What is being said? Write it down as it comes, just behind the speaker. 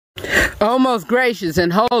Oh, most gracious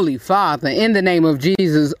and holy Father, in the name of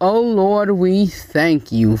Jesus, oh Lord, we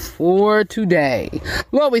thank you for today.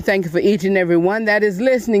 Lord, we thank you for each and every one that is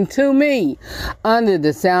listening to me under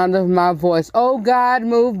the sound of my voice. Oh God,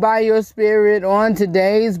 move by your spirit on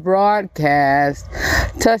today's broadcast.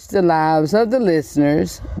 Touch the lives of the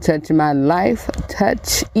listeners. Touch my life.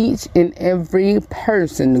 Touch each and every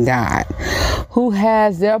person, God, who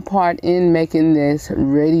has their part in making this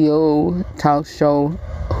radio talk show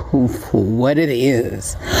for what it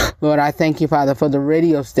is. Lord, I thank you, Father, for the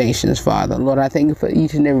radio stations, Father. Lord, I thank you for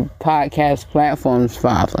each and every podcast platforms,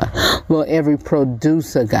 Father. Lord, every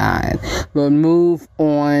producer, God. Lord, move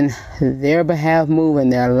on their behalf, move in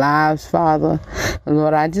their lives, Father.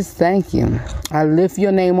 Lord, I just thank you. I lift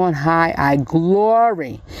your name on high. I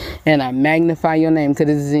glory and I magnify your name, because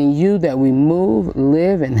it is in you that we move,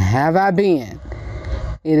 live, and have our being.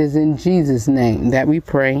 It is in Jesus' name that we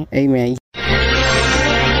pray. Amen.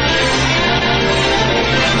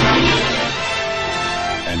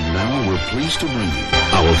 Pleased to bring you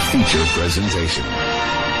our feature presentation.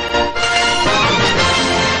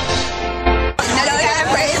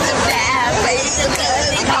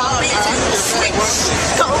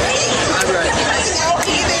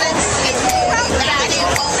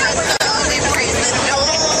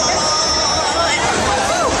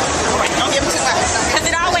 Because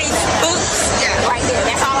it always boosts right there.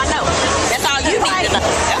 That's all I know. That's all you need to know.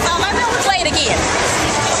 That's all I know. Play it again.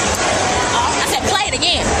 I said play it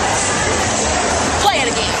again.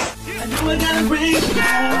 I gotta bring it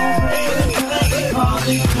down.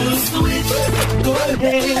 Go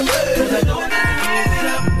ahead, 'cause I don't give it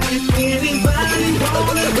up. If anybody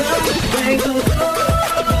wanna go, break the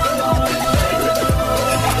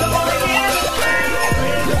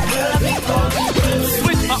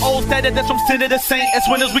Switch my old status, that's from sin to the saint. As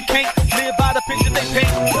winners we can't live by the picture they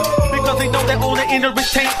paint, because they know they own the inner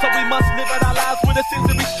retain. So we must live out our lives with a sense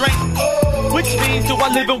of restraint. Which means do I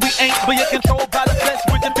live and we ain't, but you're controlled by the flesh,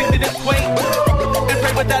 we're depicted as quaint. And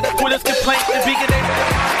pray without a quitters complaint, and be able to...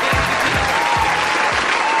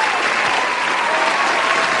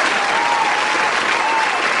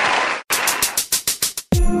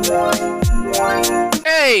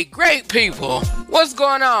 Hey, great people, what's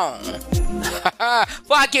going on?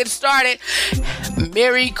 Before I get started,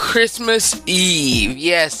 Merry Christmas Eve.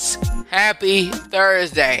 Yes, happy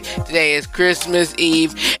Thursday. Today is Christmas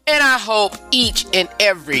Eve, and I hope each and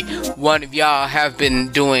every one of y'all have been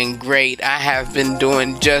doing great. I have been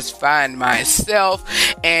doing just fine myself,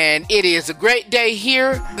 and it is a great day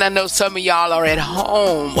here, and I know some of y'all are at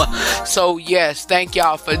home. So yes, thank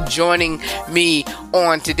y'all for joining me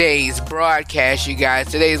on today's broadcast, you guys.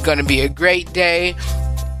 Today is going to be a great day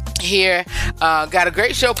here. Got a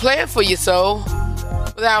great show planned for you, so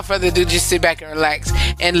without further ado, just sit back and relax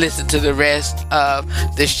and listen to the rest of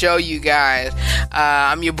the show, you guys.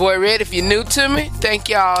 I'm your boy Red. If you're new to me, thank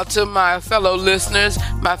y'all to my fellow listeners,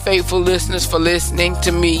 my faithful listeners, for listening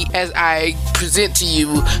to me as I present to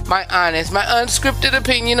you my honest, my unscripted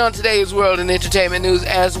opinion on today's world and entertainment news,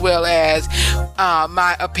 as well as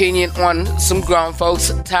my opinion on some grown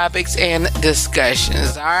folks topics and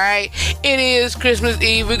discussions. Alright, it is Christmas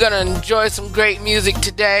Eve. We're gonna enjoy some great music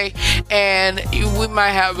today, and we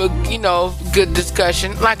might have a good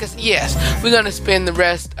discussion. Like I said, yes, we're gonna spend the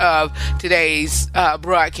rest of today's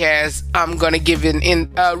broadcast. I'm gonna give in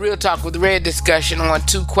Real Talk with Red discussion on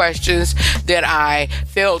two questions that I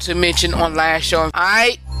failed to mention on last show.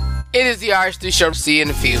 Alright, it is the RH3 Show. See you in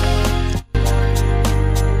a few.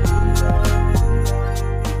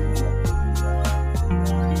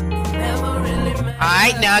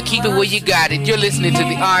 Alright, now keep it where you got it. You're listening to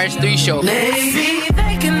the RH3 Show. Maybe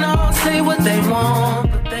they can all say what they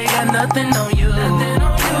want, but they got nothing on you. Nothing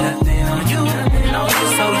on you.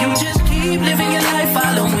 So you just keep living your life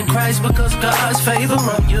following Christ, because God's favor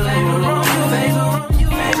on you. God's favor on you.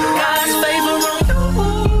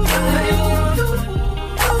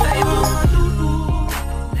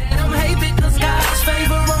 Let them hate because God's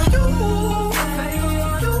favor on you.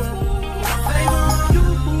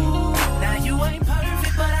 Now you ain't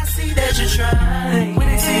perfect, but I see that you're trying. When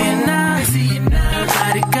they see you now,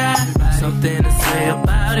 nobody got something to say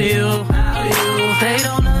about you. They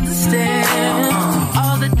don't understand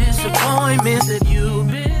all the disappointments that you've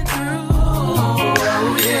been through.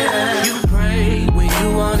 Yeah. You prayed when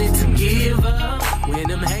you wanted to give up, when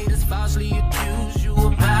them haters falsely accused you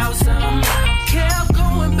about something. Kept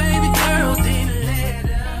going, baby girl, didn't let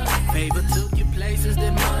up. Favor took you places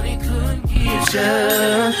that money couldn't get you.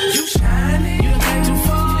 You shining, you came too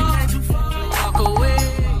far. Walk away,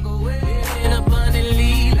 living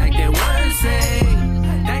abundantly, like that word say.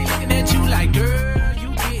 They looking at you like, girl, you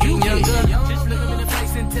getting younger. Just look them in the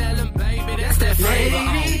face and tell them, baby.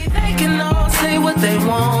 say what they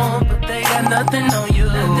want, but they got nothing on you.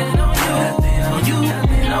 Nothing on you. Nothing on you.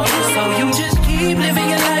 Nothing on you. So you just keep living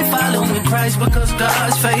your life following Christ because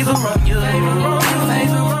God's favor on you. Favor on you.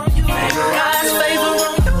 Favor on you. God's favor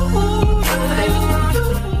on you. Favor on you.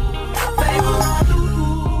 Favor on you.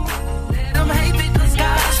 Let them hate because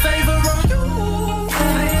God's favor on you.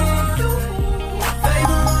 Favor on you.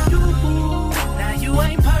 Favor on you. Now you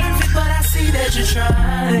ain't perfect, but I see that you're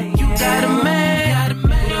trying. You got a man who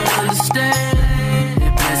don't understand.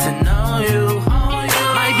 They're blessing on you.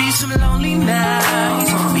 Might be some lonely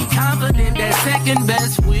nights. Be confident that second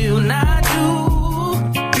best will not do.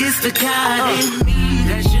 It's the kind in me.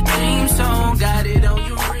 That's your theme song. Got it on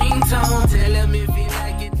your ringtone. Tell him if he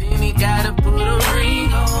like it, then he gotta put a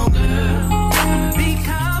ring on, girl. Be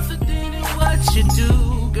confident in what you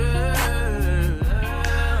do, girl.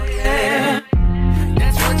 Yeah.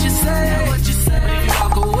 That's what you say. What you say. But if you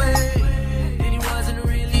walk away, then he wasn't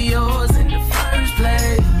really yours in the first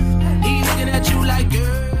place. He looking at you like,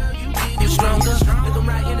 girl, you getting stronger. Look him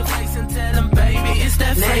right in the face and tell him, baby, it's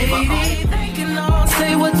that favor. They can all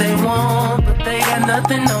say what they want, but they got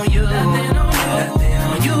nothing on you. Nothing on you. Nothing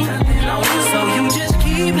on you. Nothing on you. So you just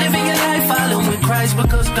keep living your life following Christ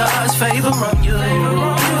because God's favor on you. Favor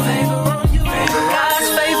on you. Favor on you. God's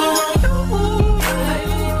favor on you.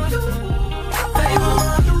 Favor on you. Favor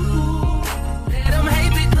on you. Let them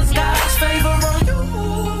hate because God's favor on you.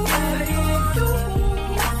 Favor on you.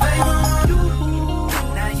 Favor on you.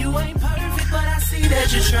 Now you ain't perfect, but I see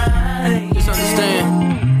that you're trying. Just understand,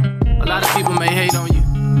 a lot of people may hate on you.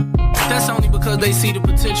 That's only because they see the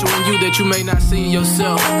potential in you that you may not see in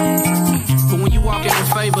yourself. But when you walk in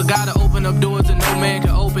favor, gotta open up doors that no man can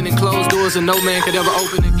open and close doors that no man could ever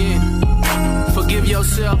open again. Forgive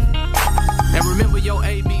yourself and remember your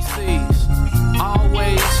ABCs.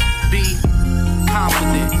 Always be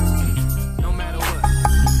confident, no matter what.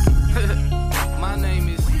 My name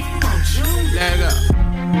is Leg Up.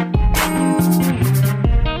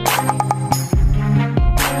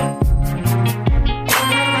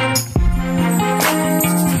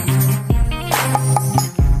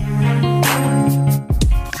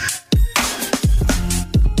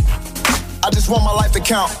 Want my life to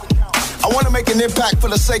count. I want to make an impact for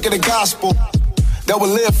the sake of the gospel that will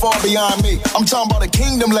live far beyond me. I'm talking about a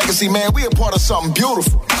kingdom legacy, man. We a part of something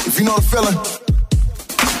beautiful. If you know the feeling,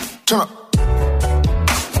 turn up.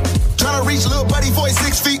 Trying to reach little buddy voice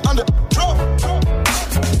 6 feet under. Or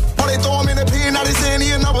they throw him in the pen, now they saying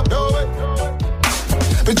he a number.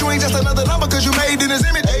 But you ain't just another number cause you made in his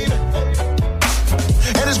image.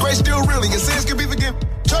 And his grace still real, your sins can be forgiven.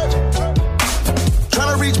 Church.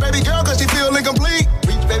 Tryna reach baby girl cause she feel incomplete.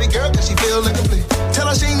 Reach baby girl cause she feel incomplete. Tell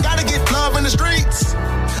her she ain't gotta get love in the streets.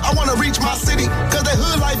 I wanna reach my city cause that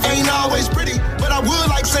hood life ain't always pretty. But I would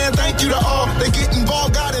like saying thank you to all that get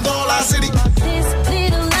involved, God involved our city. This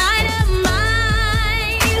little light of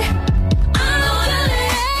mine, I'm gonna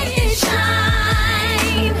let it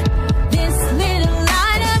shine. This little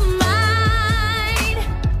light of mine,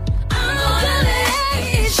 I'm gonna let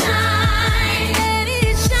it shine. Let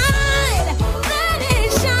it shine. Let it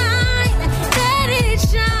shine. Let it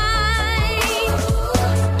shine.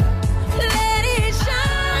 Let it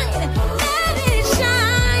shine. Let it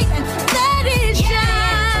shine. Let it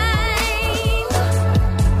shine.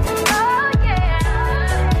 Oh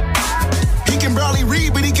yeah. He can barely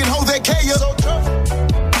read but he can hold that K up.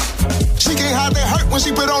 She can't hide that hurt when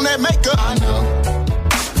she put on that makeup. I know.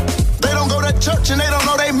 They don't go to church and they don't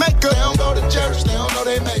know they make up. They don't go to church, they don't know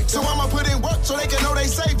they make up. So I'ma put in work so they can know they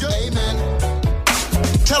savior. Amen.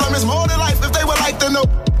 Tell them it's more than life if they would like to know.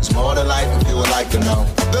 It's more than life if you would like to know.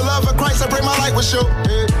 The love of Christ I pray my life will show.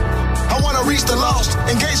 I wanna reach the lost,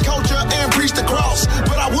 engage culture and preach the cross.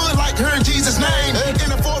 But I would like her in Jesus' name in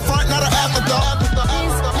the forefront, not an afterthought. This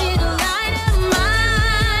little light of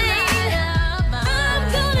mine,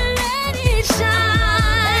 I'm gonna let it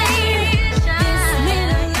shine. This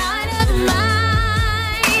little light of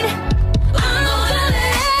mine, I'm gonna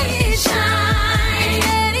let it shine.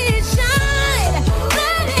 Let it shine.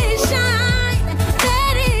 Let it shine.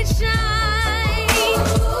 Let it shine.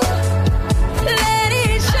 Let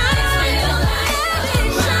it shine. Let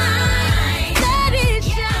it shine. Let it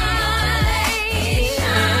shine.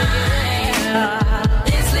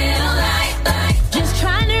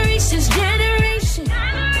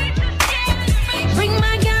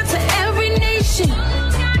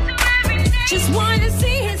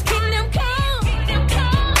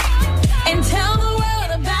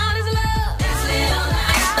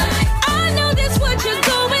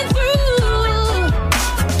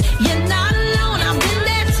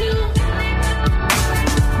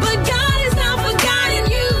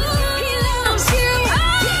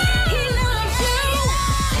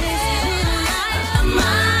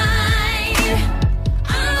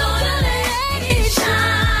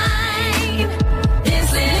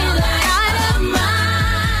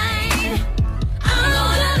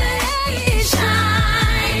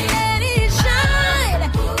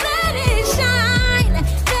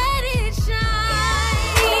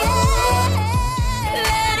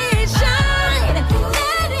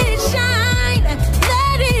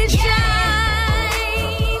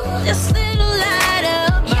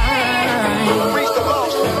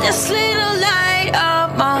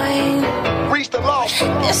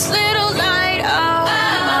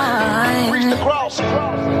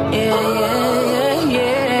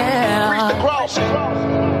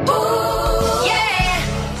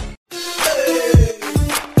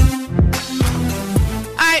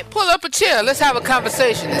 Yeah, let's have a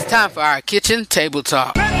conversation. It's time for our kitchen table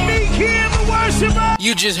talk. Let me hear the worshiper.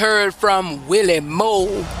 You just heard from Willie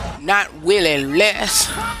Moe, not Willie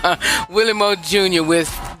Less. Willie Moe Jr. with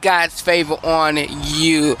God's Favor on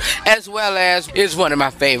You, as well as is one of my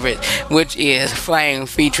favorites, which is Flame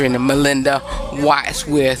featuring Melinda Watts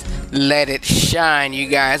with Let It Shine, you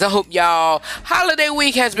guys. I hope y'all holiday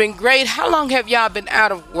week has been great. How long have y'all been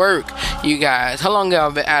out of work, you guys? How long have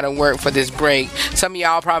y'all been out of work for this break? Some of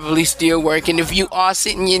y'all probably still working. If you are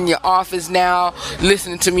sitting in your office now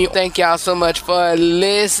listening to me, thank y'all so much for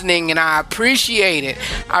listening, and I appreciate it.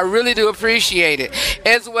 I really do appreciate it.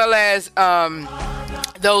 As well as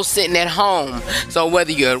those sitting at home. So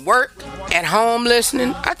whether you're at work, at home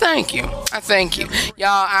listening, I thank you. I thank you.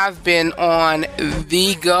 Y'all, I've been on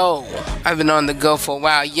the go. I've been on the go for a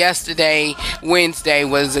while. Yesterday, Wednesday,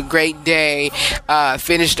 was a great day.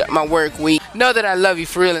 Finished up my work week. Know that I love you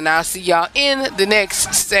for real, and I'll see y'all in the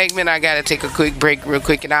next segment. I gotta take a quick break real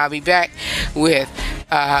quick, and I'll be back with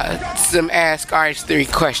some Ask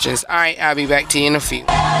RH3 questions. All right, I'll be back to you in a few. He's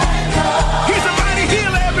a mighty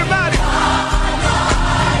healer, everybody.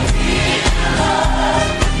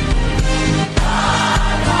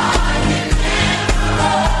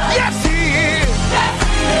 Yes, he is.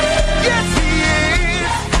 Yes, he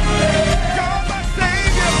is. You're my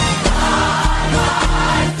Savior.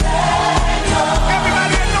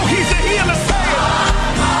 Everybody that know he's a healer, say it.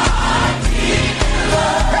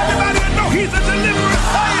 Everybody that know he's a deliverer,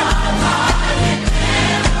 say it.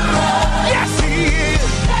 Yes, he is.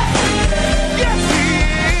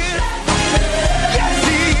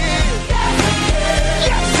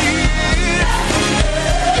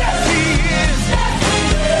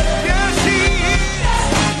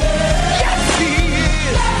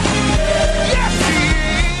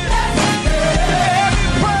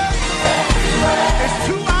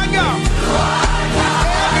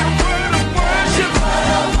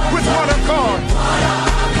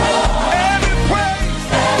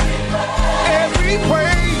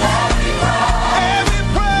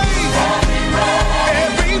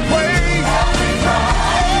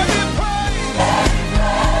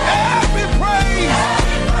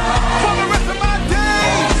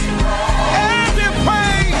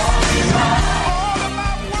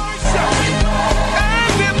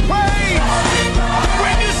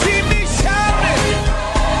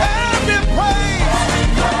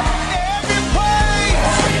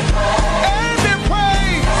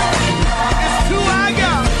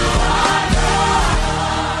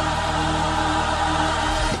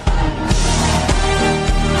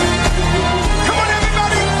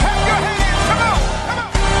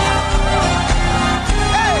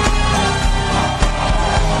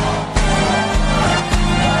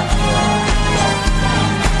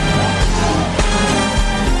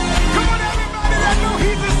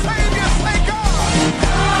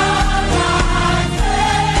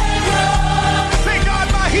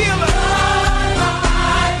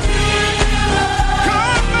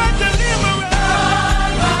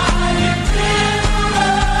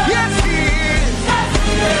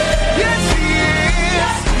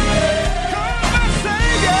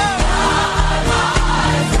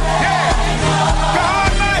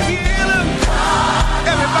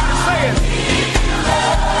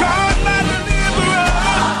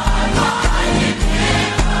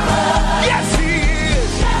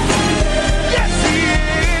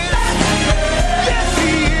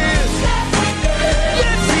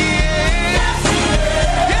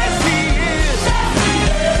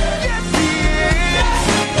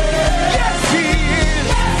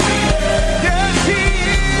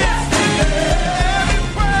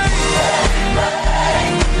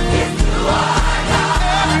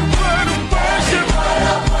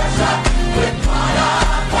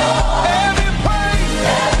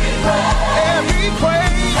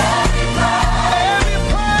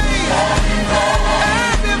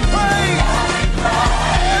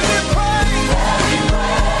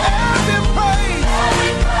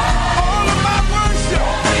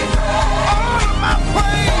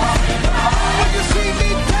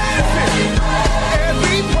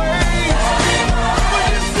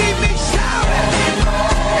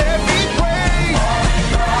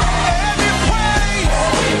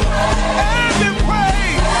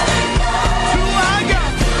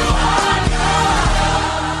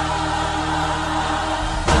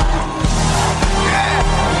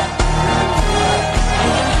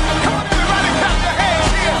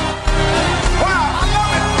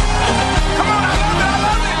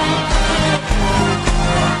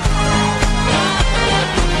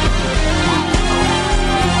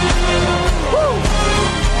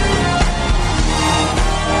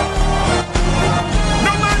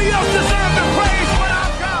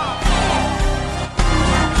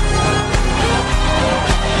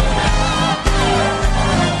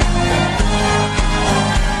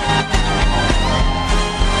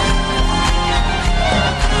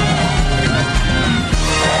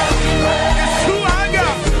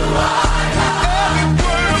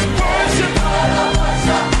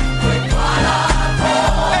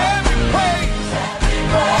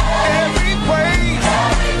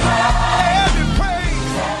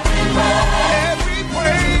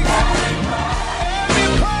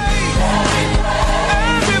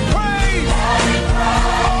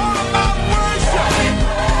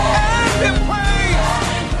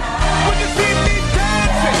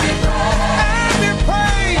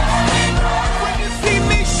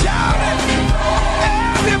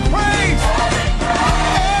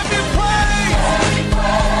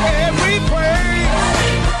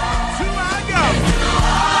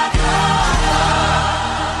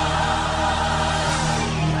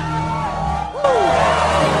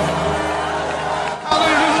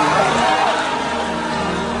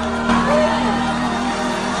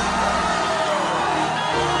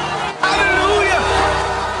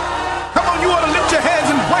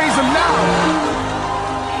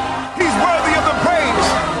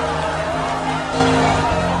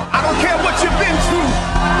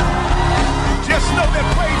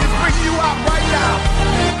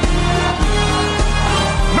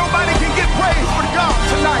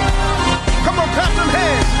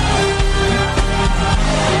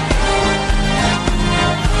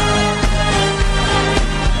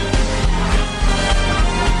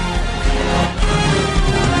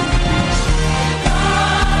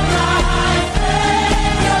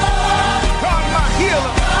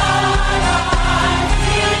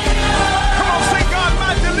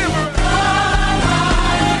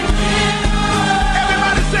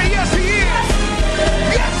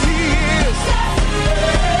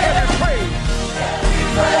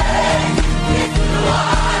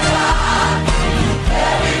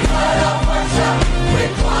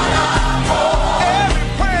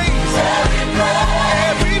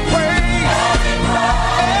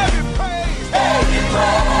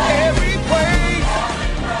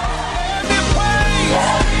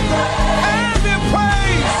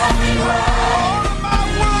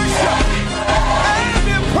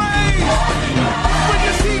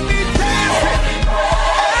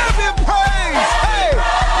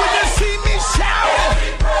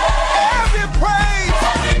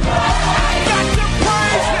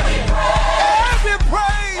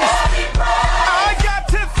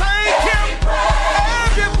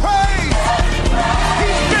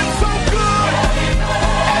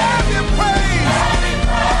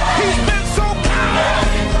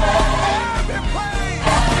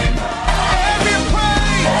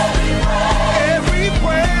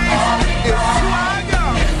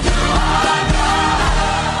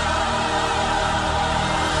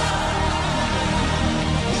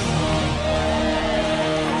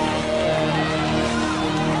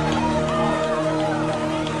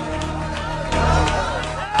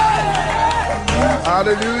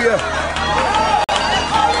 Hallelujah.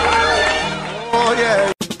 Oh,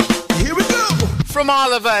 yeah. Here we go. From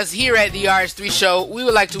all of us here at the RH3 Show, we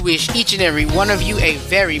would like to wish each and every one of you a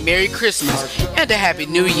very Merry Christmas and a Happy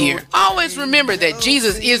New Year. Always remember that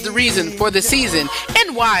Jesus is the reason for the season,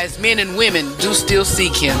 and wise men and women do still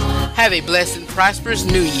seek him. Have a blessed and prosperous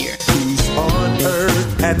New Year. Peace on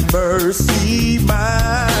earth and mercy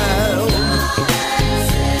mild.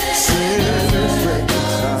 Sinners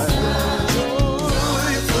reconciled.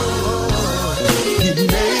 Joyful,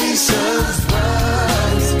 nations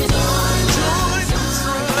rise.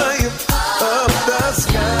 Joyful triumph of the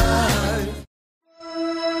sky.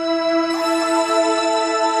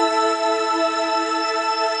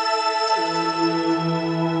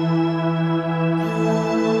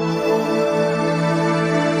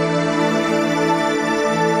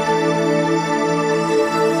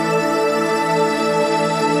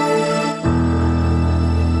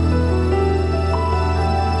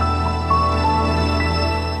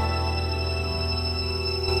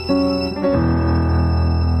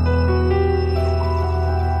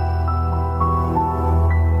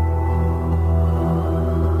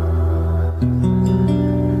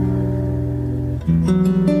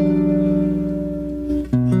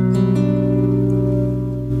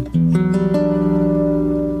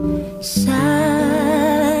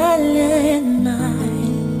 Silent night,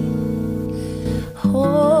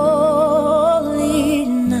 holy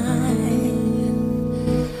night,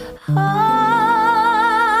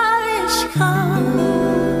 all is calm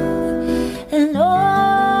and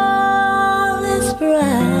all is bright.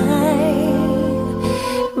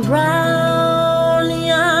 Round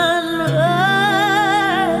yon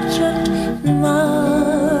virgin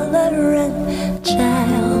mother and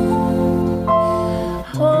child,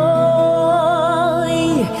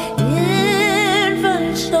 holy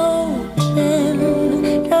infant, so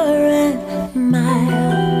tender and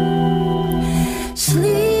mild,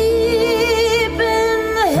 sleep in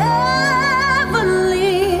the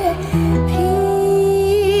heavenly peace.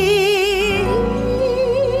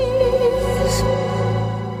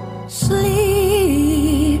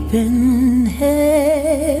 Sleep in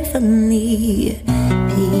heavenly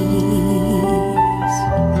peace.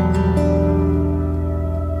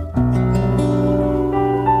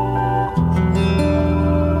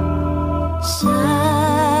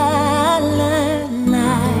 Silent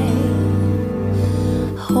night,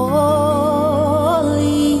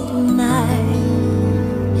 holy night,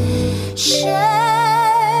 shepherds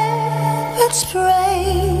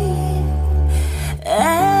pray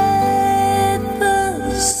at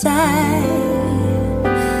the side.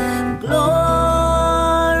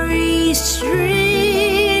 Glory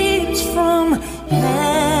streams from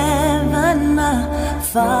heaven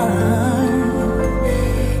afar.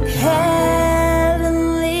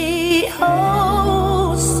 Heavenly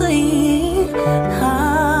hosts sing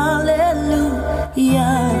hallelujah.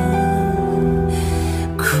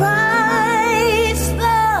 Christ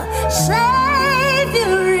the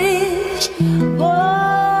Savior is born.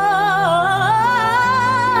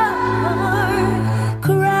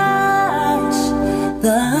 Christ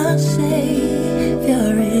the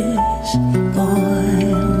Savior is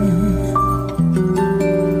born.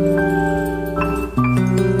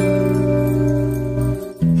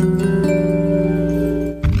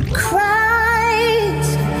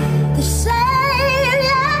 Christ the Savior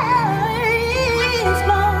is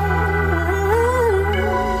born.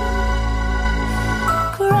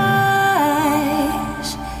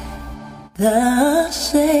 Christ the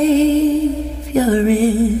Savior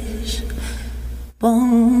is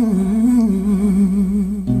born.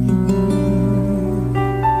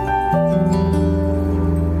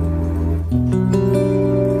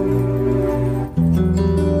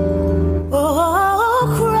 Oh,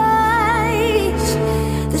 Christ,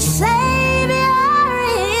 the Savior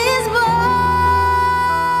is born.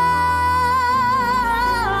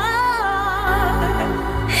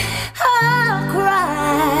 Oh,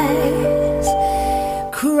 Christ,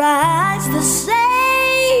 Christ, the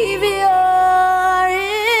Savior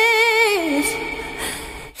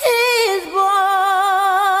is born.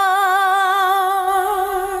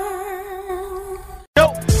 Yo, I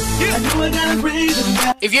knew I got a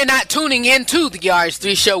reason. If you're not tuning into the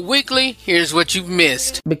RH3 Show weekly, here's what you've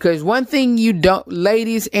missed. Because one thing you don't,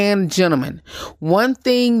 ladies and gentlemen, one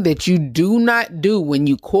thing that you do not do when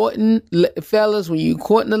you courting, fellas, when you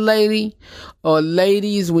courting a lady, or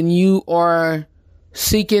ladies, when you are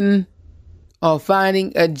seeking or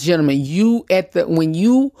finding a gentleman,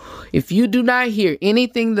 if you do not hear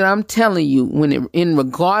anything that I'm telling you in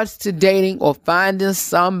regards to dating or finding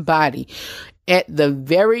somebody, at the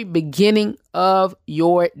very beginning of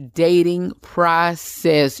your dating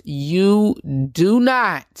process. You do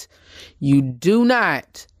not,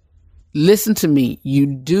 listen to me, you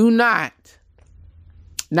do not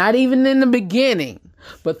even in the beginning,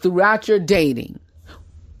 but throughout your dating,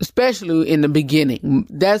 especially in the beginning,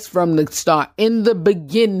 that's from the start. In the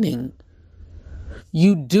beginning,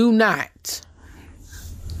 you do not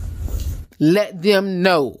let them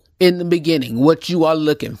know in the beginning what you are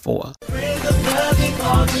looking for.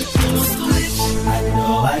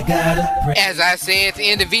 As I say at the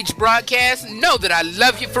end of each broadcast, know that I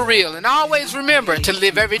love you for real. And always remember to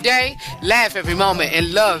live every day, laugh every moment,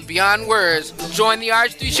 and love beyond words. Join the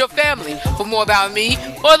RH3 Show family. For more about me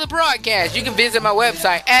or the broadcast, you can visit my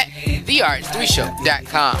website at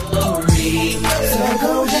therh3show.com. So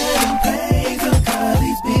go ahead and praise him 'cause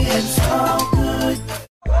he's been so good.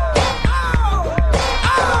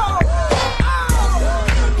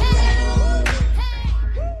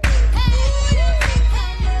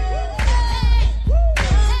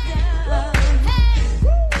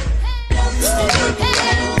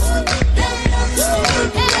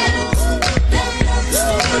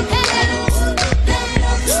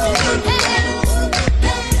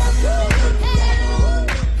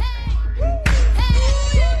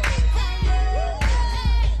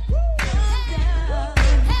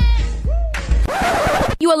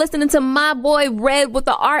 You are listening to my boy Red with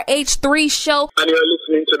the RH3 Show. And you're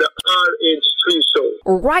listening to the RH3 Show.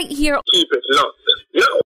 Right here. Keep it locked. Yo!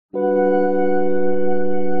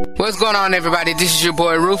 What's going on, everybody? This is your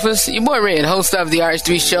boy Rufus, your boy Red, host of the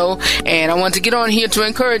RH3 Show, and I want to get on here to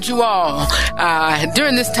encourage you all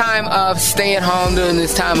during this time of stay at home, during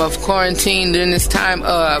this time of quarantine, during this time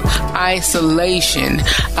of isolation,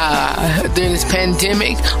 during this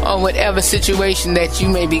pandemic, or whatever situation that you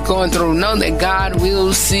may be going through. Know that God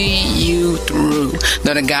will see you through.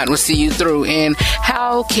 Know that God will see you through. And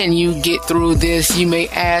how can you get through this? You may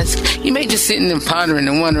ask. You may just sitting and pondering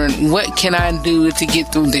and wondering, what can I do to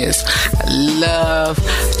get through this? Love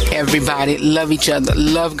everybody, love each other,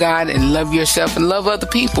 love God, and love yourself, and love other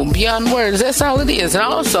people beyond words. That's all it is. And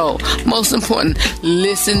also, most important,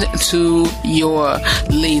 listen to your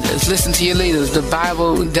leaders. Listen to your leaders. The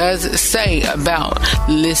Bible does say about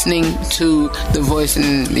listening to the voice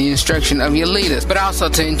and the instruction of your leaders. But also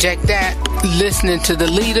to inject that, listening to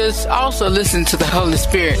the leaders, also listen to the Holy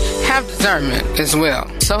Spirit. Have discernment as well.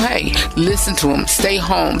 So hey, listen to them. Stay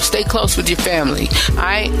home. Stay close with your family.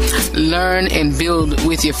 Learn and build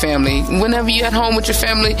with your family. Whenever you're at home with your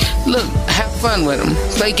family, look, have fun with them.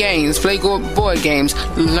 Play games, play board games,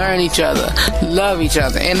 learn each other, love each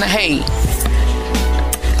other, and hey,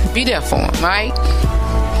 be there for them, right?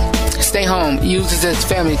 Stay home. Use it as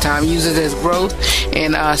family time. Use it as growth,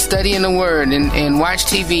 and study in the Word, and watch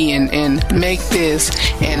TV, and make this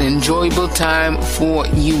an enjoyable time for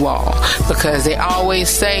you all. Because they always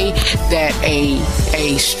say that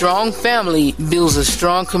a strong family builds a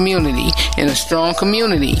strong community, and a strong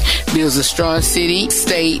community builds a strong city,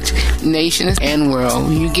 state, nation, and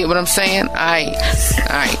world. You get what I'm saying? All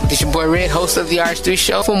right. This your boy Red, host of the RH3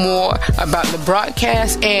 Show. For more about the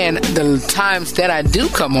broadcast and the times that I do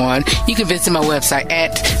come on, you can visit my website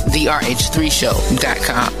at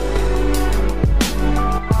therh3show.com.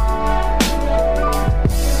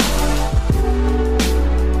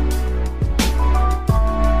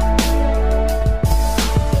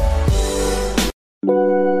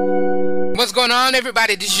 What's going on,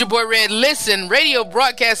 everybody? This is your boy Red. Listen, radio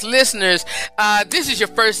broadcast listeners, this is your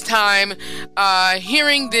first time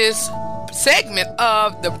hearing this segment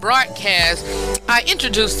of the broadcast. I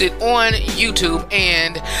introduced it on YouTube,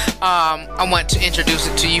 and I want to introduce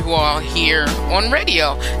it to you all here on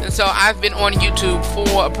radio. And so I've been on YouTube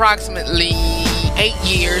for approximately 8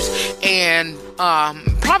 years, and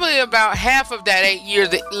probably about half of that 8 years,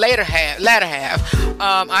 the latter half,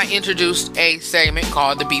 I introduced a segment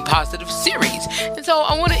called the Be Positive series. And so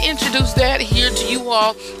I want to introduce that here to you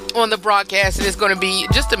all on the broadcast, and it's going to be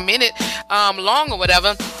just a minute long or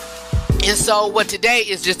whatever. And so what today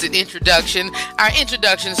is just an introduction, our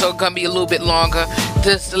introduction, so it's going to be a little bit longer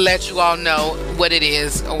just to let you all know what it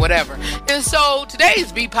is or whatever. And so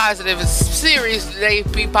today's Be Positive series, today's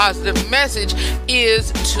Be Positive message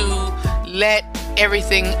is to let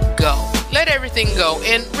everything go. Let everything go.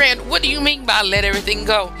 And Rand, what do you mean by let everything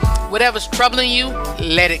go? Whatever's troubling you,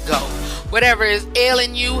 let it go. Whatever is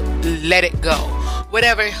ailing you, let it go.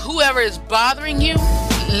 Whoever is bothering you,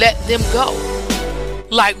 let them go.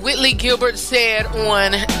 Like Whitley Gilbert said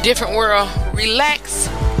on Different World, relax,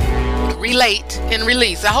 relate, and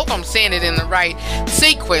release. I hope I'm saying it in the right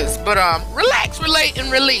sequence, but relax, relate,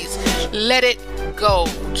 and release. Let it go.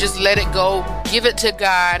 Just let it go. give it to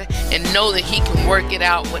God and know that He can work it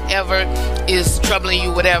out. Whatever is troubling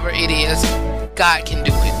you, whatever it is, God can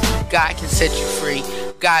do it. God can set you free.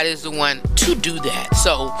 God is the one to do that.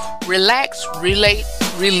 So relax, relate,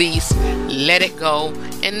 release, let it go,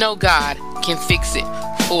 and know God can fix it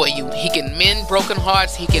for you. He can mend broken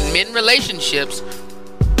hearts. He can mend relationships.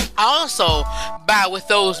 Also, with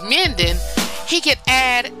those mending, He can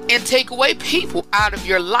add and take away people out of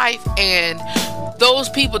your life, and those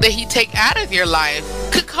people that He take out of your life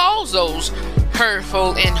could cause those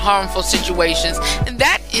hurtful and harmful situations, and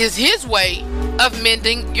that is His way of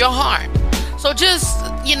mending your heart. So just,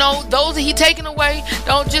 those that He taken away,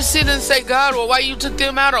 don't just sit and say, God, well, why you took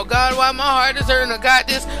them out? Or God, why my heart is hurting? Or God,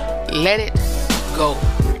 this. Let it go.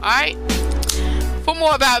 All right? For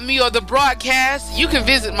more about me or the broadcast, you can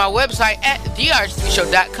visit my website at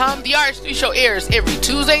therh3show.com. The RH3 Show airs every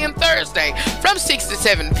Tuesday and Thursday from 6 to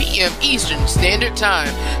 7 p.m. Eastern Standard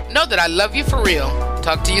Time. Know that I love you for real.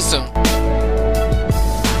 Talk to you soon.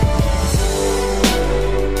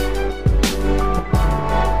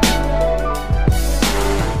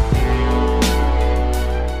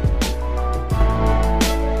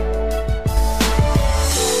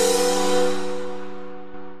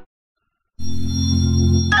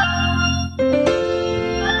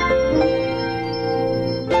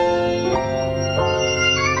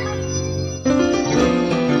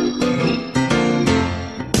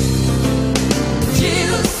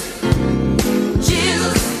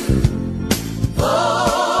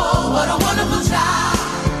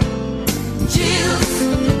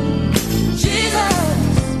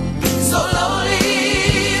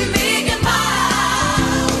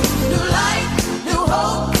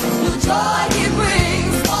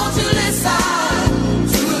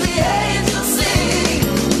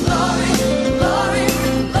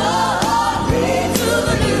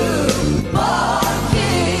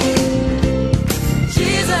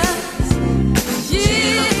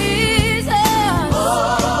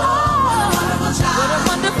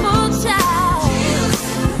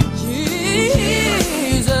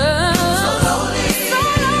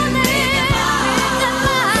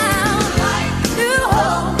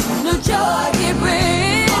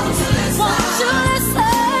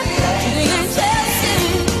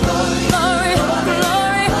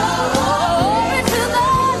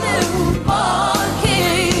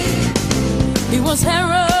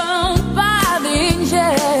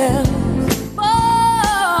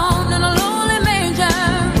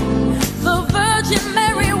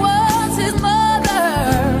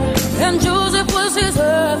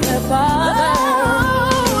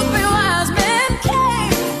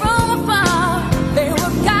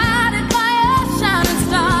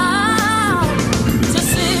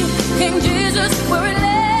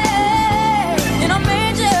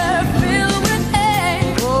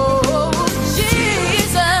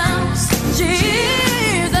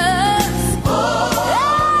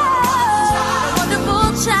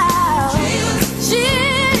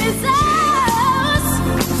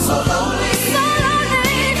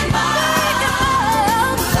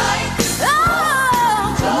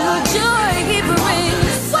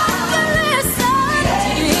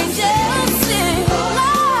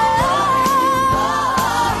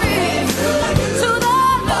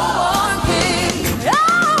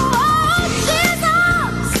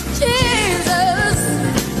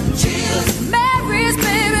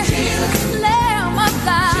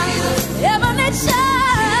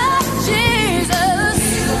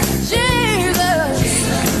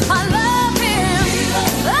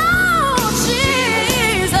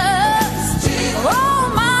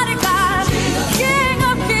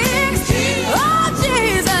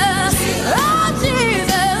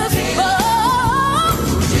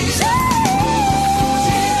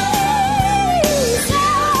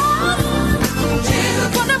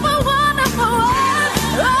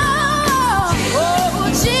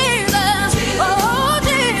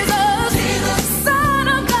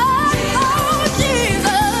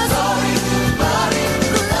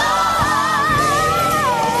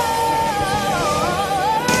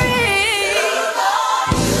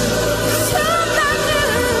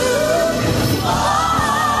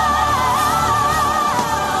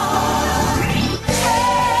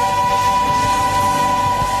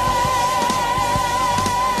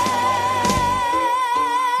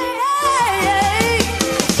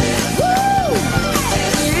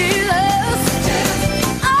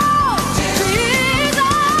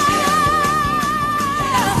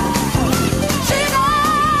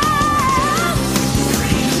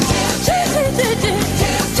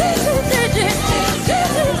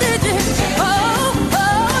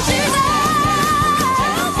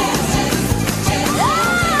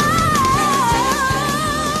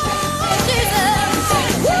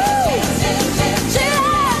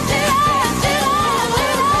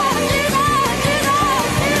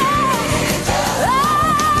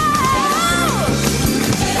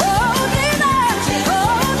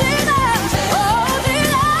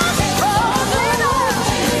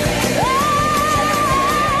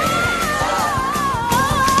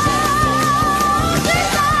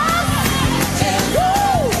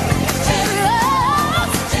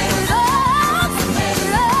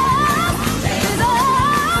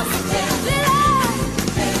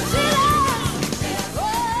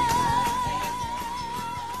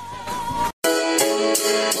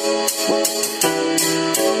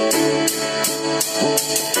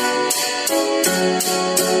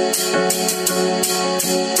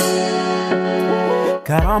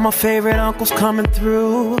 all my favorite uncles coming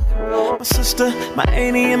through. My sister, my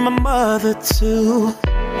auntie, and my mother too.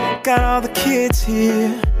 Got all the kids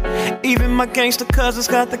here. Even my gangster cousins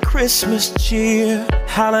got the Christmas cheer.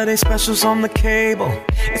 Holiday specials on the cable.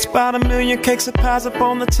 It's about 1 million cakes and pies up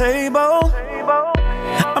on the table.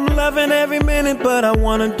 I'm loving every minute, but I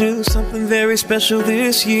wanna do something very special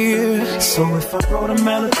this year. So if I wrote a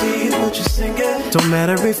melody, would you sing it? Don't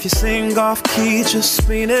matter if you sing off key, just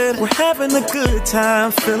mean it. We're having a good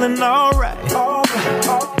time, feeling alright.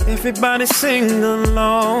 Everybody sing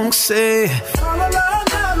along, say la la la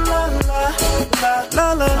la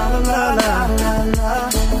la la la la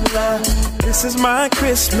la. This is my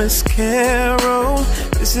Christmas carol.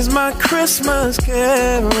 This is my Christmas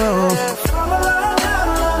carol.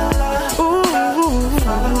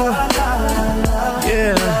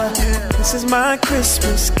 Yeah, this is my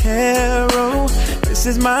Christmas carol. This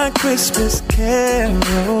is my Christmas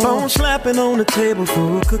carol. Bone slapping on the table,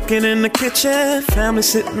 food cooking in the kitchen. Family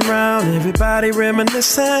sitting around, everybody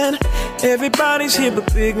reminiscing. Everybody's here,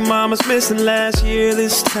 but Big Mama's missing. Last year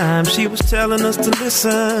this time, she was telling us to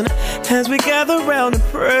listen. As we gather around and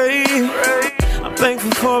pray, I'm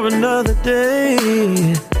thankful for another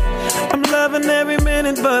day. I'm loving every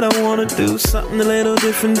minute, but I wanna do something a little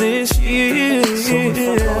different this year. So if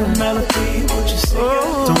I wrote a melody, would you sing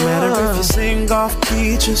it? Don't matter if you sing off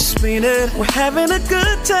key, just mean it. We're having a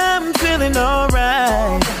good time, feeling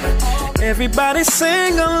alright. Everybody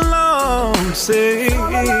sing along, say fa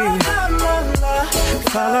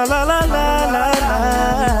la la la la la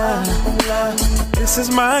la. This is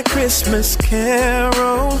my Christmas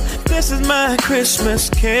carol. This is my Christmas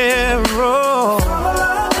carol.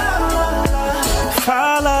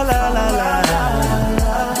 Fa la la la la.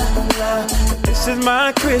 This is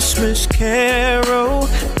my Christmas carol.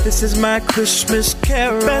 This is my Christmas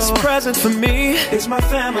carol. Best present for me is my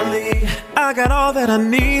family. I got all that I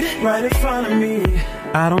need right in front of me.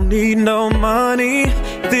 I don't need no money.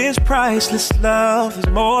 This priceless love is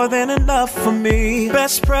more than enough for me.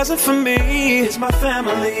 Best present for me is my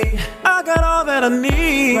family. I got all that I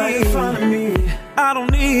need right in front of me. I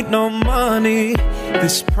don't need no money.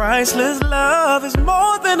 This priceless love is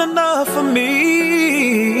more than enough for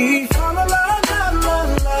me. Fa la la la la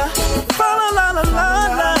la. Fa la la la la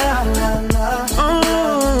la.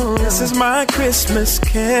 This is my Christmas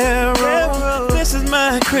carol. This is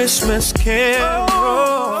my Christmas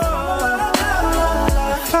carol.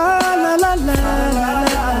 Fa la la la la.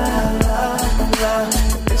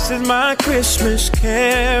 This is my Christmas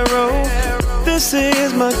carol. This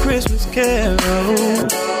is my Christmas carol.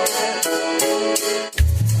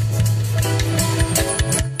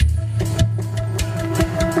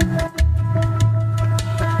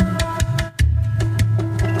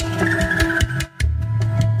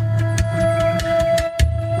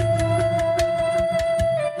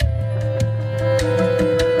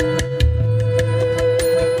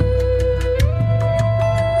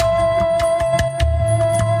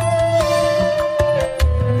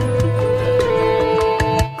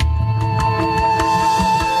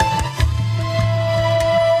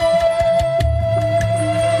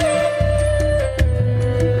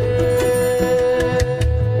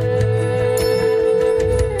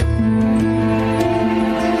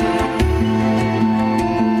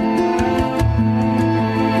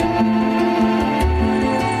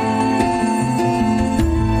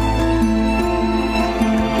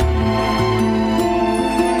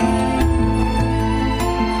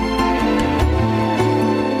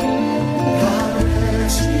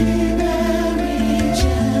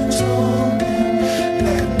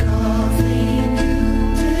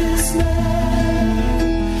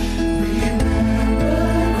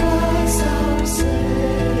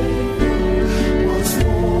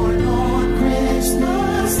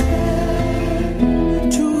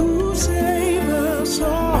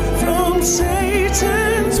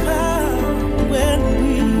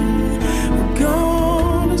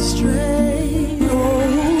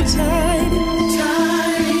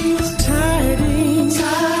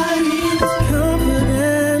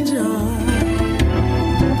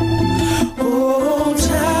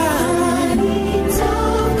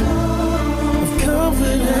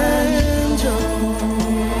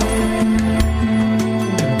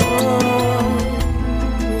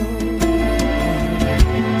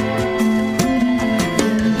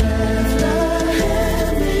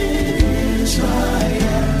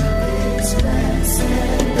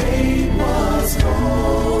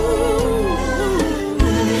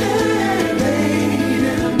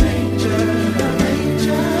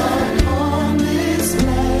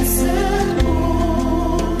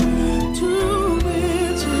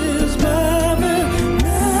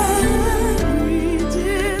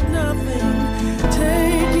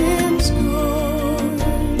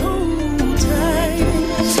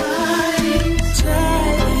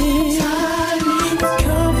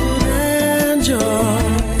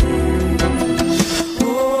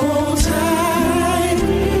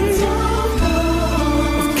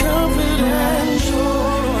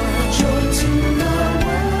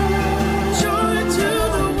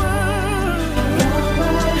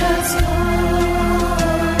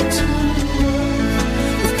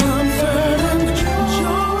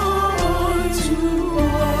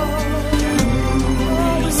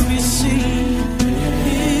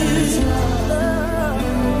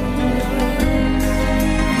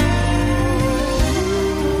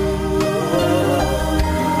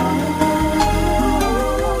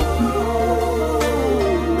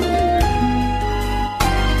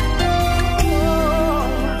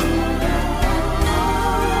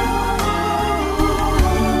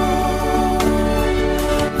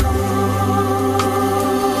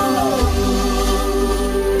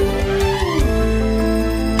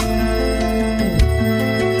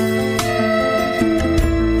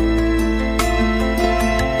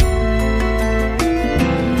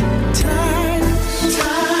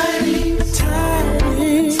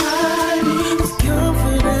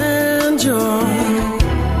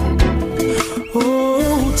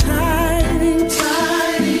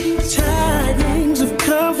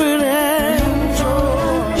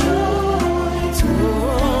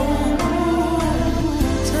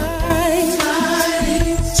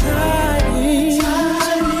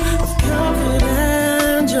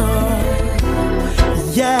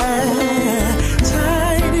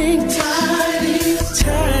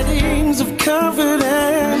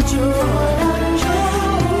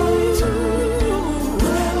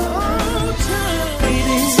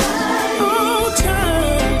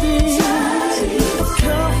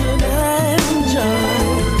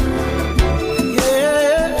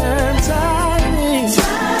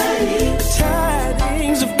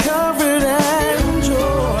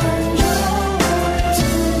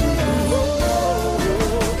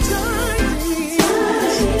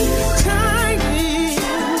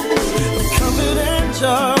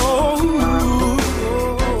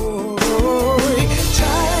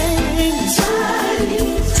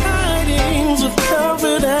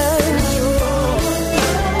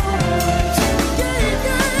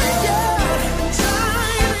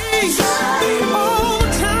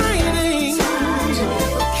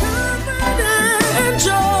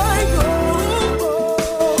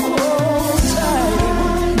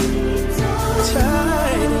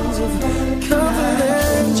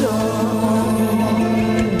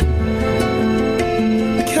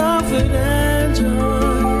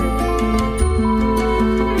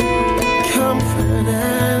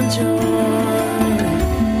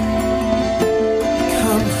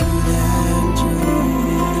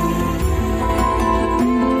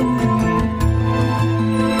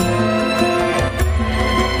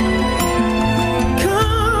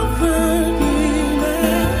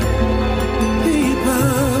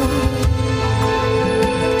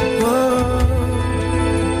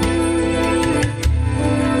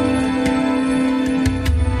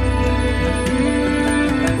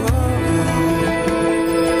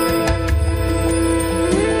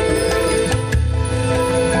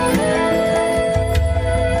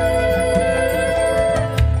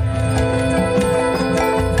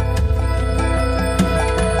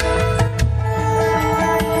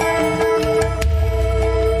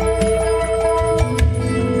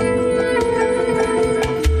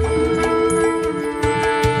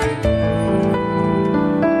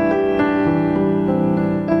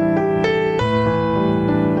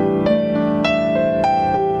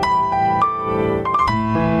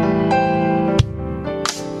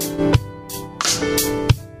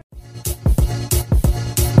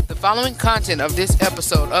 following content of this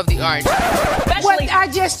episode of the RH. What I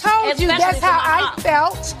just told you, that's how I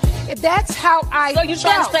felt. That's how I felt.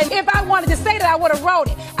 If I wanted to say that, I would have wrote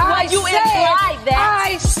it. I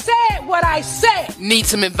said what I said. Need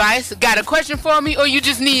some advice? Got a question for me? Or you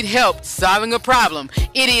just need help solving a problem?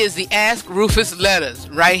 It is the Ask Rufus Letters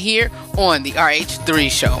right here on the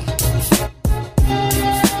RH3 Show.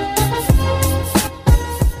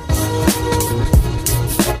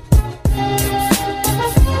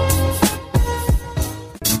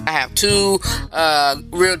 I have two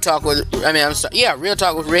Real Talk with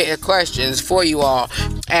questions for you all.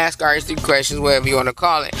 Ask RH3 questions, whatever you want to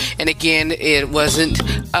call it. And again, it wasn't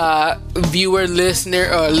viewer, listener,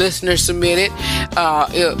 or listener submitted.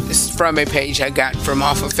 It's from a page I got from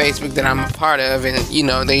off of Facebook that I'm a part of, and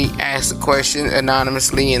they asked the question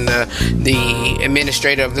anonymously, and the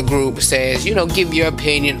administrator of the group says, give your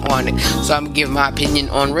opinion on it. So I'm giving my opinion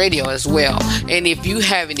on radio as well. And if you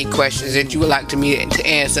have any questions that you would like me to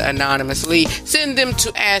answer anonymously, send them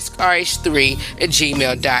to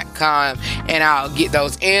askrh3@gmail.com, and I'll get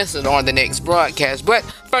those answered on the next broadcast. But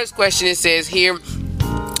first question, it says here,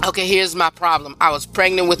 okay, here's my problem. I was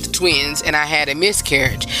pregnant with the twins and I had a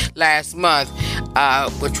miscarriage last month,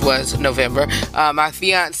 which was November. My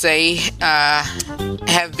fiance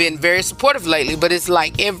have been very supportive lately, but it's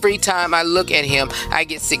like every time I look at him, I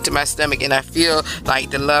get sick to my stomach and I feel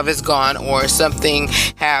like the love is gone or something.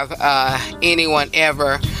 Have anyone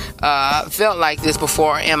ever felt like this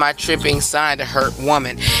before? Am I tripping? Signed, a hurt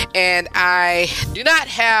woman. And I do not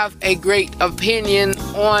have a great opinion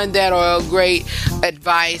on that or a great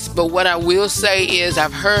advice, but what I will say is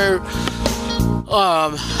I've heard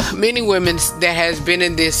many women that has been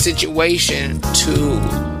in this situation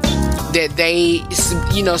that they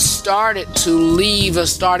started to leave or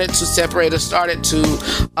started to separate or started to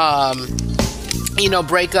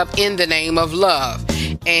break up in the name of love.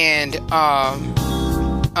 And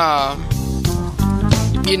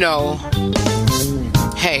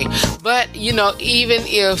hey, but even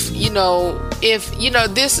if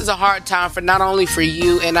this is a hard time for not only for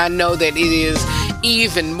you, and I know that it is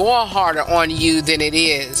even more harder on you than it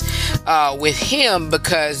is with him,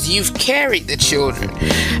 because you've carried the children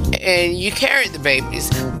and you carried the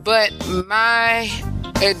babies. But my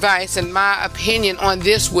advice and my opinion on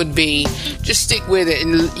this would be just stick with it,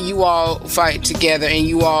 and you all fight together, and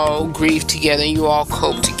you all grieve together, and you all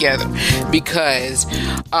cope together, because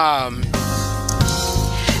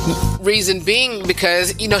reason being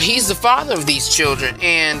because he's the father of these children,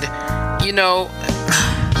 and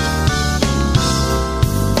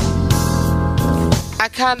I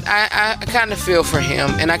kind of feel for him,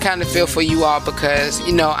 and I kind of feel for you all, because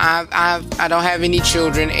I don't have any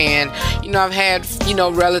children, and I've had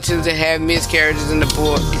relatives that have miscarriages and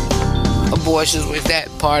abortions with that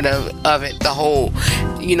part of it. The whole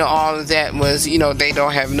all of that was they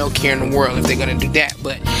don't have no care in the world if they're gonna do that,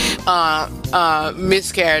 but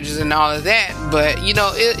miscarriages and all of that. But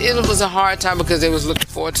it was a hard time because they was looking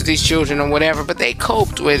forward to these children or whatever, but they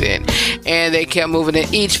coped with it and they kept moving.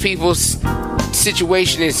 And each people's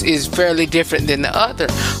situation is fairly different than the other,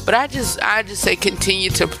 but I just say continue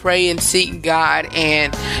to pray and seek God,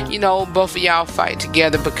 and both of y'all fight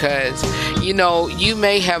together, because you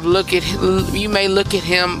may look at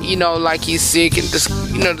him like he's sick and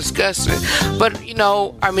disgusting, but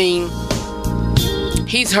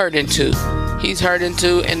he's hurting too.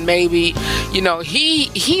 And maybe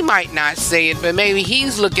he might not say it, but maybe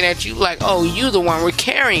he's looking at you like, oh, you the one we're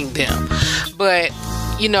carrying them. But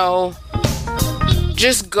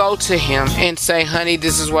just go to him and say, honey,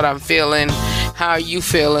 this is what I'm feeling. How are you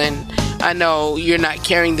feeling? I know you're not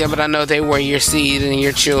carrying them, but I know they were your seed and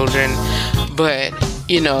your children. But,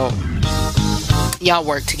 y'all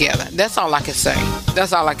work together. That's all I can say.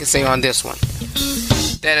 That's all I can say on this one.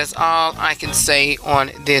 That is all I can say on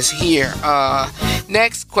this here.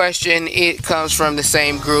 Next question, it comes from the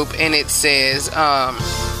same group, and it says,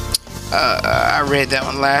 I read that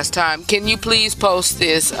one last time. Can you please post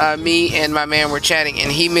this? Me and my man were chatting,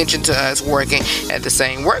 and he mentioned to us working at the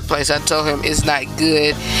same workplace. I told him it's not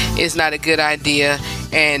good. It's not a good idea,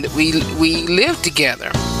 and we live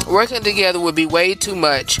together. Working together would be way too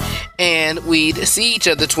much, and we'd see each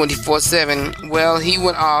other 24/7. Well, he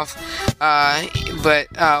went off, but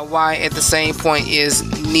why at the same point is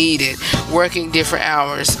needed. Working different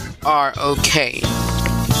hours are okay.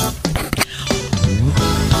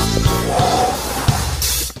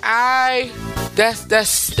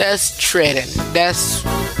 That's treading. That's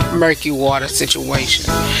murky water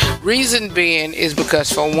situation. Reason being is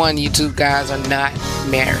because, for one, you two guys are not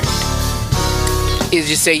married. Is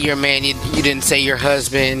you say your man, you didn't say your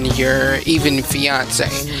husband, your even fiance.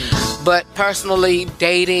 But personally,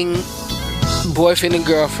 dating boyfriend and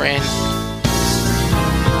girlfriend,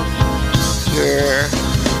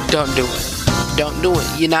 don't do it. Don't do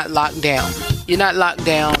it. You're not locked down. You're not locked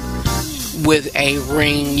down with a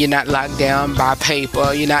ring. You're not locked down by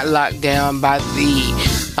paper. You're not locked down by the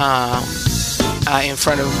in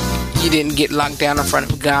front of. You didn't get locked down in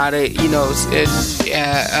front of God.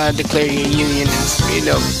 Declare your union,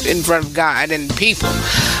 in front of God and people.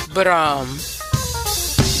 But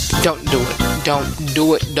don't do it. Don't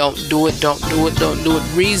do it. Don't do it. Don't do it. Don't do it.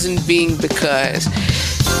 Reason being because,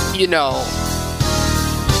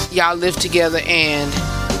 y'all live together and,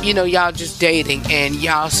 y'all just dating and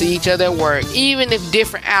y'all see each other at work, even if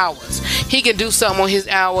different hours. He can do something on his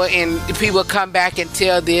hour and people come back and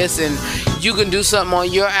tell this, and you can do something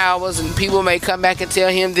on your hours and people may come back and tell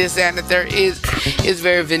him this, that, and the third. Is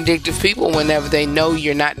very vindictive people whenever they know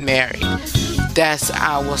you're not married.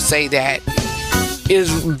 I will say that. Is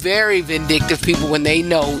very vindictive people when they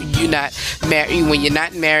know you're not married, when you're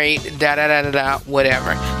not married,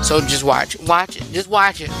 whatever. So just watch it. Just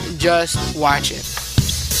watch it. Just watch it.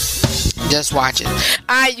 Just watch it.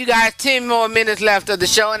 Alright, you guys, 10 more minutes left of the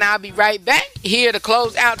show, and I'll be right back here to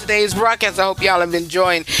close out today's broadcast. I hope y'all have been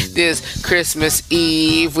enjoying this Christmas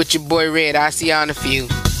Eve with your boy Red. I'll see y'all in a few.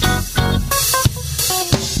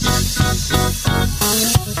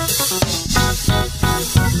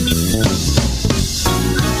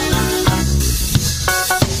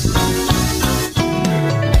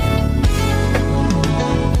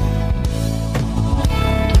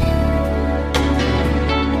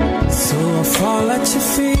 Fall at your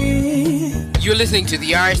feet. You're listening to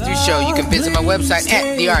The RH3 Show. You can visit my website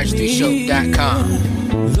at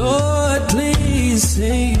therh3show.com. Lord, please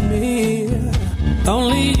save me.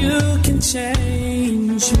 Only you can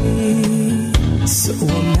change me. So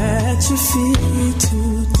I'm at your feet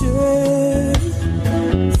today.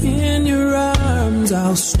 In your arms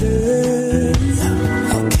I'll stay.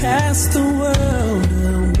 I'll cast the world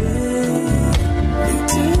away. Need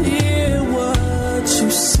to hear what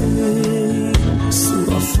you say. So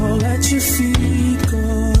I fall at your feet,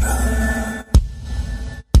 God.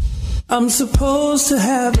 I'm supposed to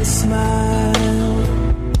have a smile,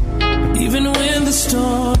 even when the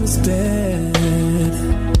storm is bad,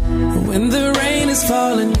 when the rain is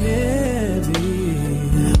falling heavy.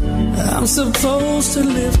 I'm supposed to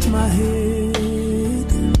lift my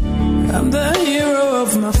head. I'm the hero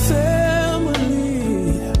of my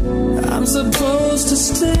family. I'm supposed to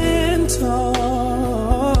stand tall.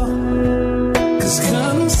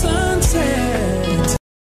 Come sunset,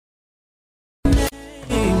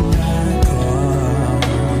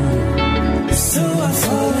 so I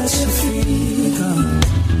fall at your feet, God.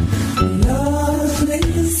 Lord,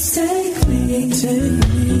 please take me,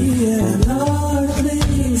 yeah. Lord,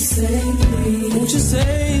 please take me. Won't you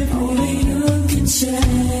save me? Only you can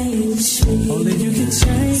change me. Only you can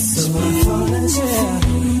change. So I fall at your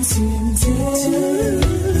feet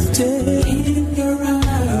today. In your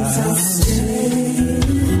arms I'll stay.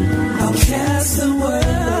 Cast the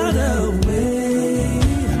world away,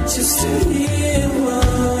 just to hear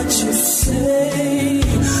what you say.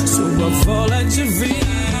 So I fall at your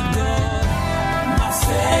feet, God. My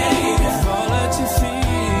faith, I fall at your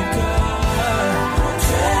feet, God.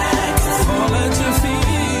 I fall at your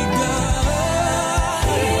feet, God.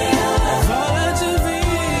 I fall at your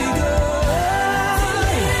feet, God.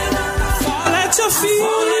 I fall at your feet.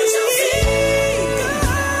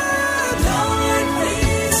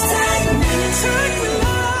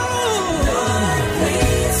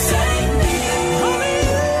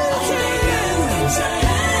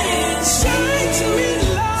 Shine to me.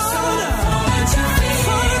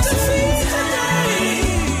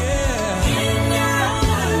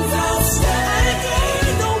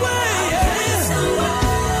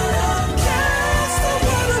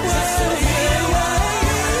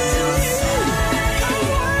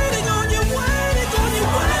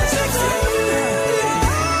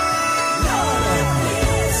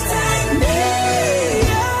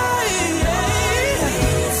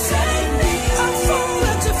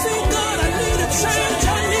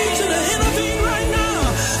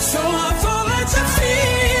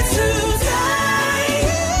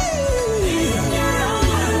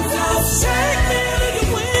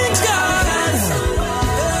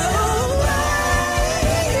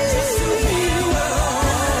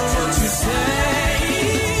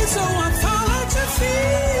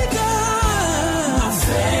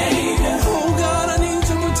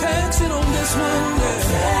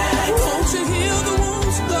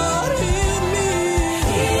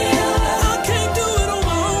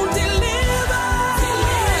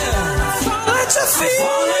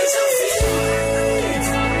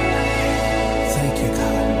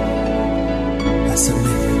 I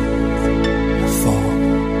submit. I fall.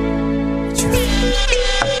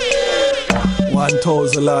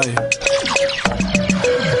 1,000 lie.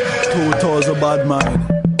 2,000 bad mind.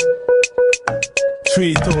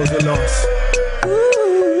 3,000 loss.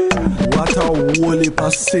 What a whole heap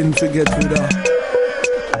of sin to get rid of.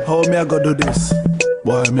 How me I go do this?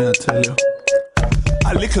 Boy, me I tell you.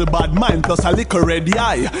 A little bad mind plus a little red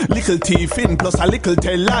eye. Little teeth in plus a little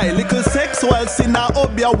tell lie. Little sexual sin I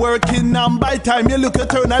hope you're working. And by time you look you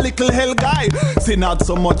turn a little hell guy. Sin not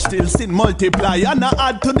so much till sin multiply. And I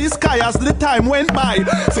add to the sky as the time went by.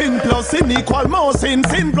 Sin plus sin equal more sin.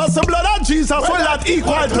 Sin plus the blood of Jesus will not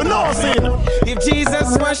equal to no sin. If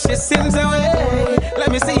Jesus washed your sins away,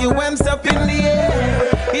 let me see you hands up in the air.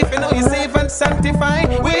 If you know you're safe and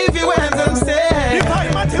sanctified, wave your hands and say,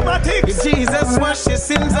 Divine mathematics. If Jesus washed your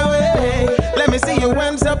sins away, let me see your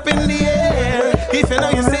hands up in the air. If you know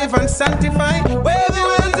you're safe and sanctified, wave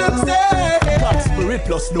your hands and say, God's spirit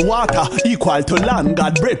plus the water equal to land.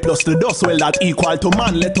 God bread plus the dust, well that equal to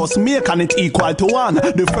man. Let us make and it equal to one.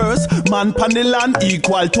 The first man pan the land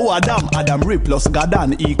equal to Adam. Adam rib plus God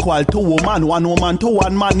and equal to woman. One woman to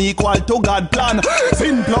one man equal to God plan.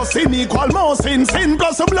 Sin plus sin equal more sin. Sin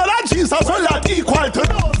plus the blood of Jesus, well that equal to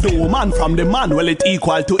no. The woman from the man, well it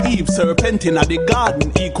equal to Eve. Serpent in the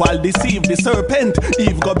garden equal deceive the serpent.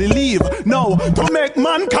 Eve go believe. Now to make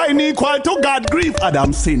mankind equal to God grief.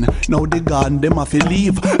 Adam sin. Now the garden them have to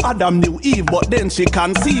leave. Adam knew Eve, but then she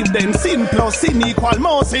conceived. Then sin plus sin equal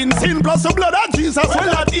more sin. Sin plus the blood of Jesus,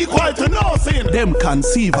 well that equal to no sin. Them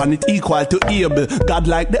conceive and it equal to Abel. God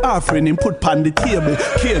like the offering him put pan the table.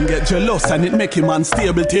 Cain get jealous and it make him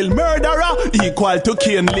unstable. Till murderer equal to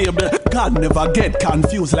Cain label. God never get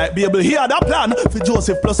confused like Babel. He had a plan for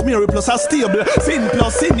Joseph plus Mary plus a stable. Sin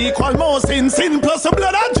plus sin equal more sin. Sin plus the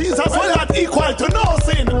blood of Jesus, well that equal to no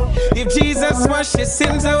sin. if Jesus washed your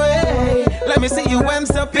sins away, let me see you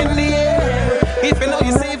hands up in the air. If you know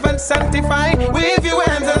you're safe and sanctified, wave your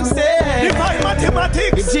hands and say, Divine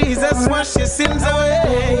mathematics. If Jesus washed your sins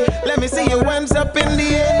away, let me see your hands up in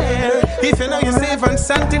the air. If you know you're safe and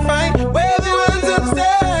sanctified, wave your hands and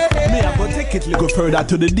say, me I go take it little further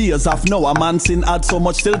to the days of Noah. Man sin had so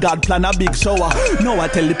much till God plan a big shower. Now I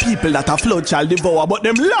tell the people that a flood shall devour, but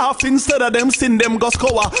them laugh instead of them sin them go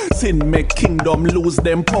scour. Sin make kingdom lose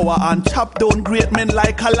them power and chop down great men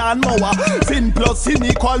like a lawnmower. Sin plus sin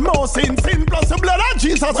equal more sin. Sin plus the blood of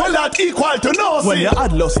Jesus, well that equal to no sin. When you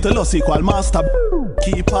add lust to lust equal master.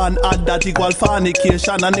 Keep on add that equal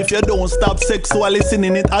fornication. And if you don't stop sexually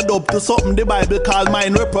sinning, it add up to something the Bible call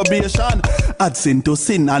mind reprobation. Add sin to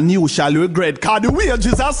sin and you shall regret. Cause the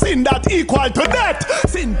wages of sin that equal to death.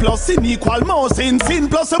 Sin plus sin equal more sin. Sin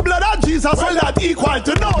plus the blood of Jesus, well that equal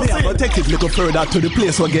to no sin. Me I go take it little further to the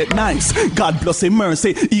place where get nice. God plus him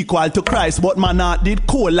mercy equal to Christ. But man heart did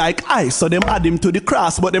cold like ice. So them add him to the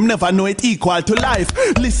cross, but them never know it equal to life.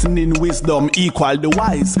 Listening wisdom equal the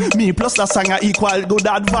wise. Me plus the singer equal good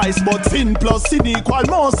advice. But sin plus sin equal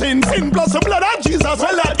more sin. Sin plus the blood of Jesus,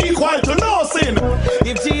 well that equal to no sin.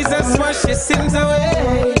 if Jesus washed your sins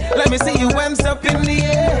away, let me see you hands up in the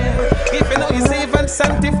air. If you know you're safe and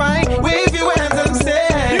sanctified, wave your hands and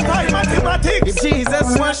say, Divine mathematics. If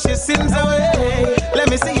Jesus washed your sins away, let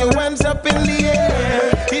me see your hands up in the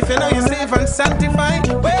air. If you know you're safe and sanctified,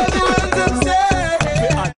 wave your hands and say.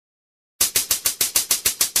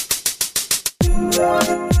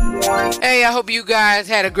 Hey, I hope you guys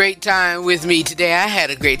had a great time with me today. I had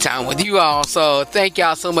a great time with you all. So thank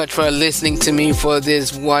y'all so much for listening to me for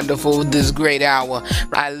this great hour.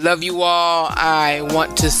 I love you all. I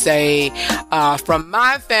want to say from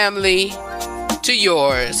my family to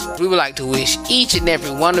yours, we would like to wish each and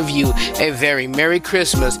every one of you a very Merry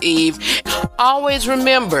Christmas Eve. Always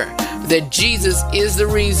remember that Jesus is the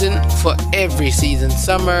reason for every season.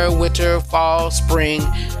 Summer, winter, fall, spring,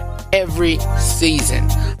 every season.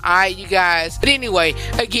 Alright, you guys. But anyway,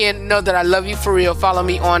 again, know that I love you for real. Follow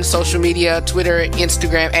me on social media, Twitter,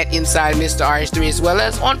 Instagram at Inside Mr. RH3, as well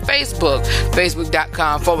as on Facebook,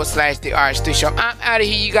 facebook.com/The RH3 Show. I'm out of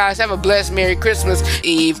here, you guys. Have a blessed Merry Christmas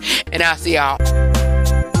Eve, and I'll see y'all.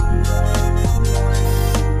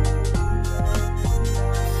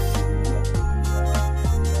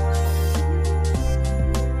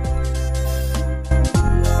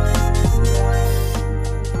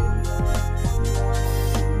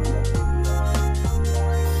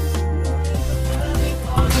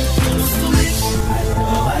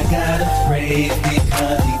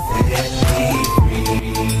 Because he set me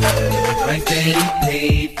free. The price that he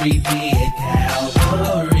paid, free me at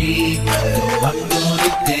Calvary. So I'm gonna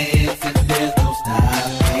dance and there's no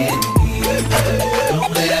stopping me.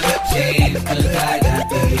 Don't ever change, cause I got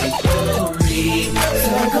the victory.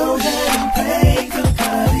 So go ahead and praise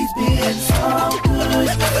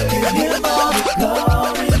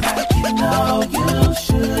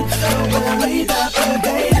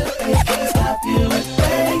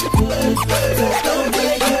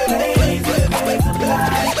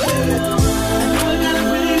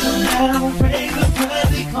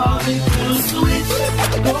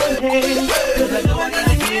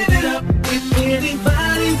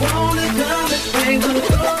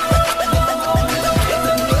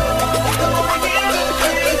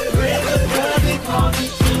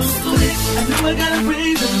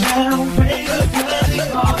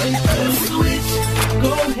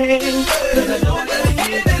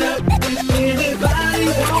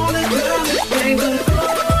Bible.